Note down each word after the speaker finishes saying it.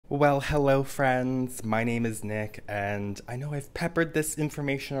Well, hello, friends. My name is Nick, and I know I've peppered this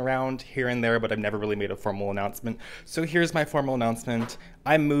information around here and there, but I've never really made a formal announcement. So here's my formal announcement.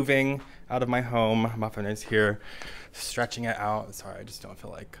 I'm moving out of my home. Muffin is here, stretching it out. Sorry, I just don't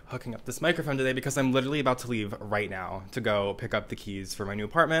feel like hooking up this microphone today because I'm literally about to leave right now to go pick up the keys for my new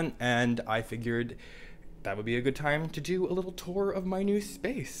apartment, and I figured that would be a good time to do a little tour of my new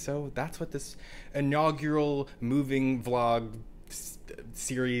space. So that's what this inaugural moving vlog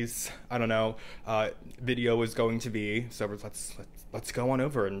series, I don't know, video is going to be. So let's go on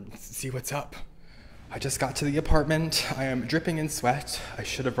over and see what's up. I just got to the apartment. I am dripping in sweat. I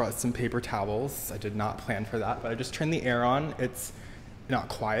should have brought some paper towels. I did not plan for that, but I just turned the air on. It's not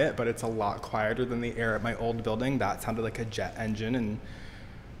quiet, but it's a lot quieter than the air at my old building. That sounded like a jet engine and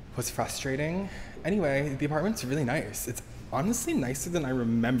was frustrating. Anyway, the apartment's really nice. It's honestly nicer than I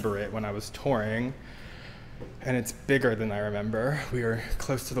remember it when I was touring. And it's bigger than I remember. We are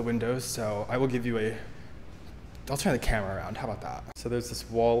close to the windows, so I will give you I'll turn the camera around, how about that? So there's this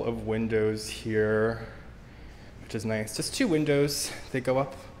wall of windows here, which is nice. Just two windows. They go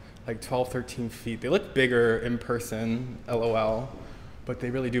up like 12, 13 feet. They look bigger in person, LOL, but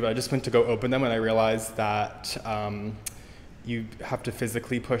they really do. But I just went to go open them and I realized that you have to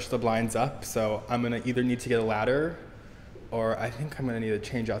physically push the blinds up. So I'm gonna either need to get a ladder, or I think I'm gonna need to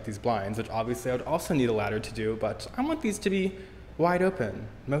change out these blinds, which obviously I would also need a ladder to do, but I want these to be wide open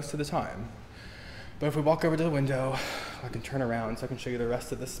most of the time. But if we walk over to the window, I can turn around so I can show you the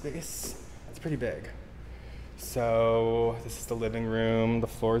rest of the space. It's pretty big. So this is the living room. The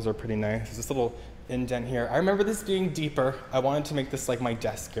floors are pretty nice. There's this little indent here. I remember this being deeper. I wanted to make this like my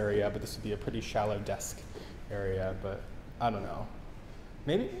desk area, but this would be a pretty shallow desk area, but I don't know.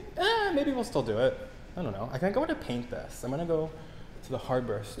 Maybe we'll still do it. I don't know. I can go to paint this. I'm gonna go to the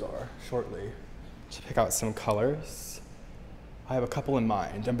hardware store shortly to pick out some colors. I have a couple in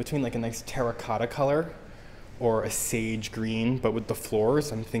mind. I'm between like a nice terracotta color or a sage green, but with the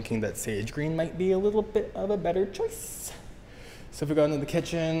floors, I'm thinking that sage green might be a little bit of a better choice. So if we go into the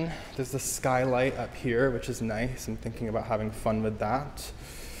kitchen, there's the skylight up here, which is nice. I'm thinking about having fun with that.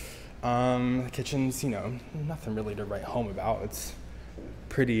 The kitchen's, nothing really to write home about. It's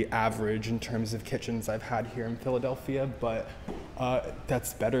pretty average in terms of kitchens I've had here in Philadelphia, but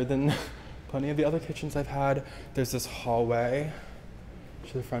that's better than plenty of the other kitchens I've had. There's this hallway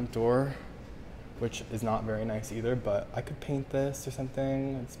to the front door, which is not very nice either, but I could paint this or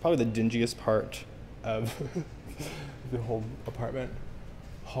something. It's probably the dingiest part of the whole apartment.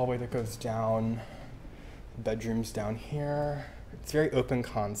 Hallway that goes down, bedrooms down here. It's very open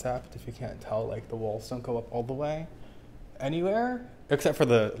concept, if you can't tell, like the walls don't go up all the way anywhere, except for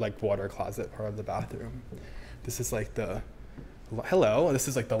the water closet part of the bathroom. This is like this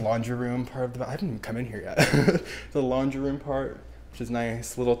is like the laundry room part of the I haven't even come in here yet. The laundry room part, which is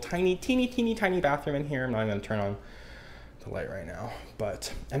nice. Little teeny tiny bathroom in here. I'm not even gonna turn on the light right now,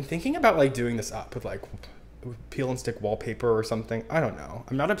 but I'm thinking about like doing this up with like peel and stick wallpaper or something. I don't know.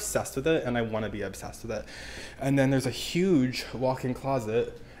 I'm not obsessed with it and I want to be obsessed with it. And then there's a huge walk-in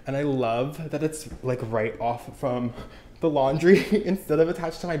closet, and I love that it's like right off from the laundry instead of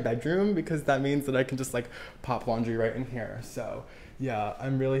attached to my bedroom, because that means that I can just like pop laundry right in here. So yeah,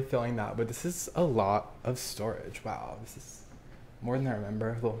 I'm really feeling that, but this is a lot of storage. Wow, this is more than I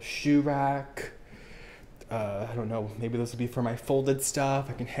remember. A little shoe rack. I don't know, maybe this would be for my folded stuff.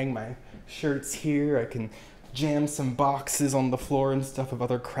 I can hang my shirts here. I can jam some boxes on the floor and stuff of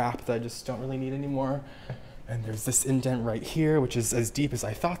other crap that I just don't really need anymore. And there's this indent right here, which is as deep as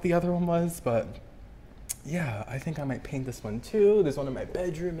I thought the other one was, but yeah, I think I might paint this one too. There's one in my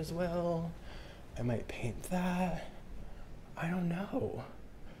bedroom as well. I might paint that. I don't know.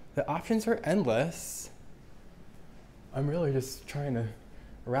 The options are endless. I'm really just trying to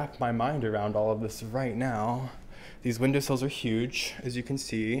wrap my mind around all of this right now. These windowsills are huge, as you can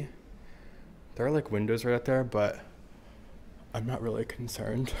see. There are like windows right up there, but I'm not really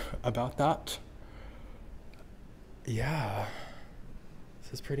concerned about that. Yeah,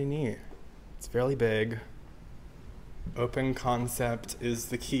 this is pretty neat. It's fairly big. Open concept is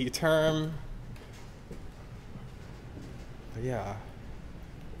the key term. But yeah,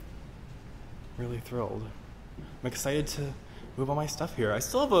 really thrilled. I'm excited to move all my stuff here. I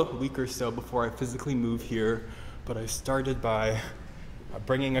still have a week or so before I physically move here, but I started by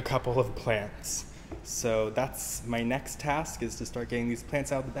bringing a couple of plants. So that's my next task, is to start getting these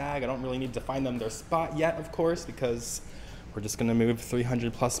plants out of the bag. I don't really need to find them their spot yet, of course, because we're just gonna move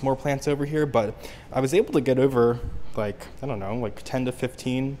 300 plus more plants over here, but I was able to get over like, I don't know, like 10 to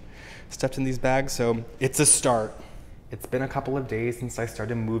 15 steps in these bags, so it's a start. It's been a couple of days since I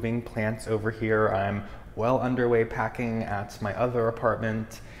started moving plants over here. I'm well underway packing at my other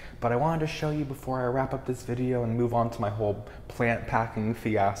apartment, but I wanted to show you before I wrap up this video and move on to my whole plant packing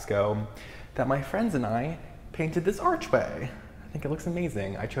fiasco that my friends and I painted this archway. I think it looks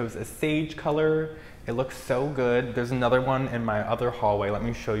amazing. I chose a sage color. It looks so good. There's another one in my other hallway. Let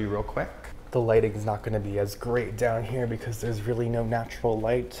me show you real quick. The lighting is not going to be as great down here because there's really no natural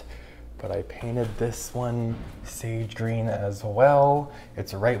light, but I painted this one sage green as well.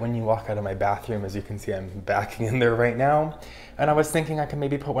 It's right when you walk out of my bathroom. As you can see, I'm backing in there right now. And I was thinking I could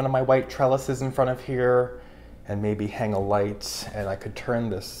maybe put one of my white trellises in front of here and maybe hang a light, and I could turn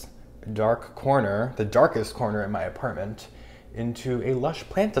this dark corner, the darkest corner in my apartment, into a lush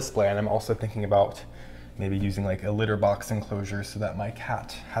plant display. And I'm also thinking about maybe using like a litter box enclosure so that my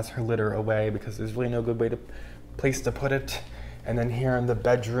cat has her litter away, because there's really no good place to put it. And then here in the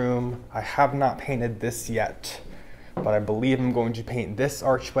bedroom, I have not painted this yet, but I believe I'm going to paint this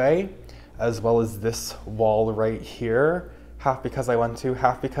archway as well as this wall right here, half because I want to,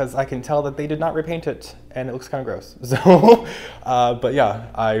 half because I can tell that they did not repaint it and it looks kind of gross. So, but yeah,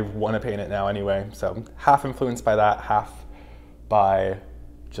 I want to paint it now anyway. So half influenced by that, half by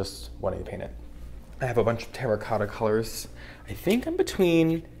just wanting to paint it. I have a bunch of terracotta colors. I think I'm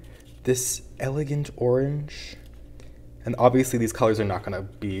between this elegant orange, and obviously these colors are not gonna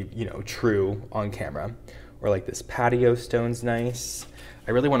be, you know, true on camera. Or like this patio stone's nice.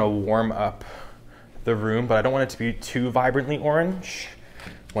 I really wanna warm up the room, but I don't want it to be too vibrantly orange.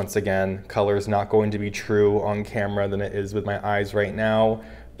 Once again, color is not going to be true on camera than it is with my eyes right now,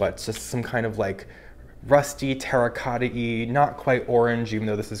 but just some kind of like rusty, terracotta-y, not quite orange, even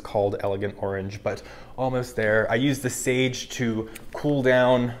though this is called elegant orange, but almost there. I used the sage to cool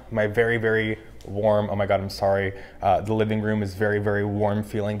down my very, very warm, oh my God, I'm sorry. The living room is very, very warm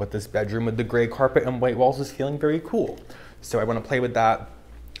feeling, but this bedroom with the gray carpet and white walls is feeling very cool. So I want to play with that.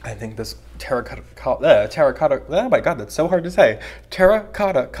 I think this terracotta, oh my God, that's so hard to say.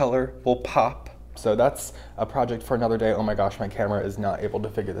 Terracotta color will pop. So that's a project for another day. Oh my gosh, my camera is not able to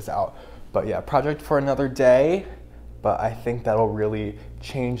figure this out. But yeah, project for another day, but I think that'll really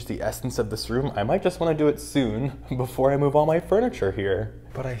change the essence of this room. I might just want to do it soon before I move all my furniture here.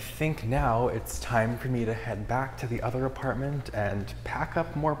 But I think now it's time for me to head back to the other apartment and pack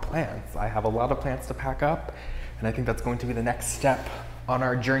up more plants. I have a lot of plants to pack up, and I think that's going to be the next step on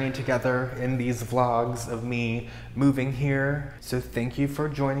our journey together in these vlogs of me moving here. So thank you for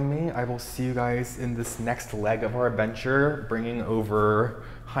joining me. I will see you guys in this next leg of our adventure, bringing over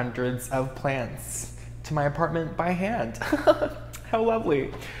hundreds of plants to my apartment by hand. How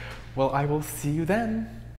lovely. Well, I will see you then.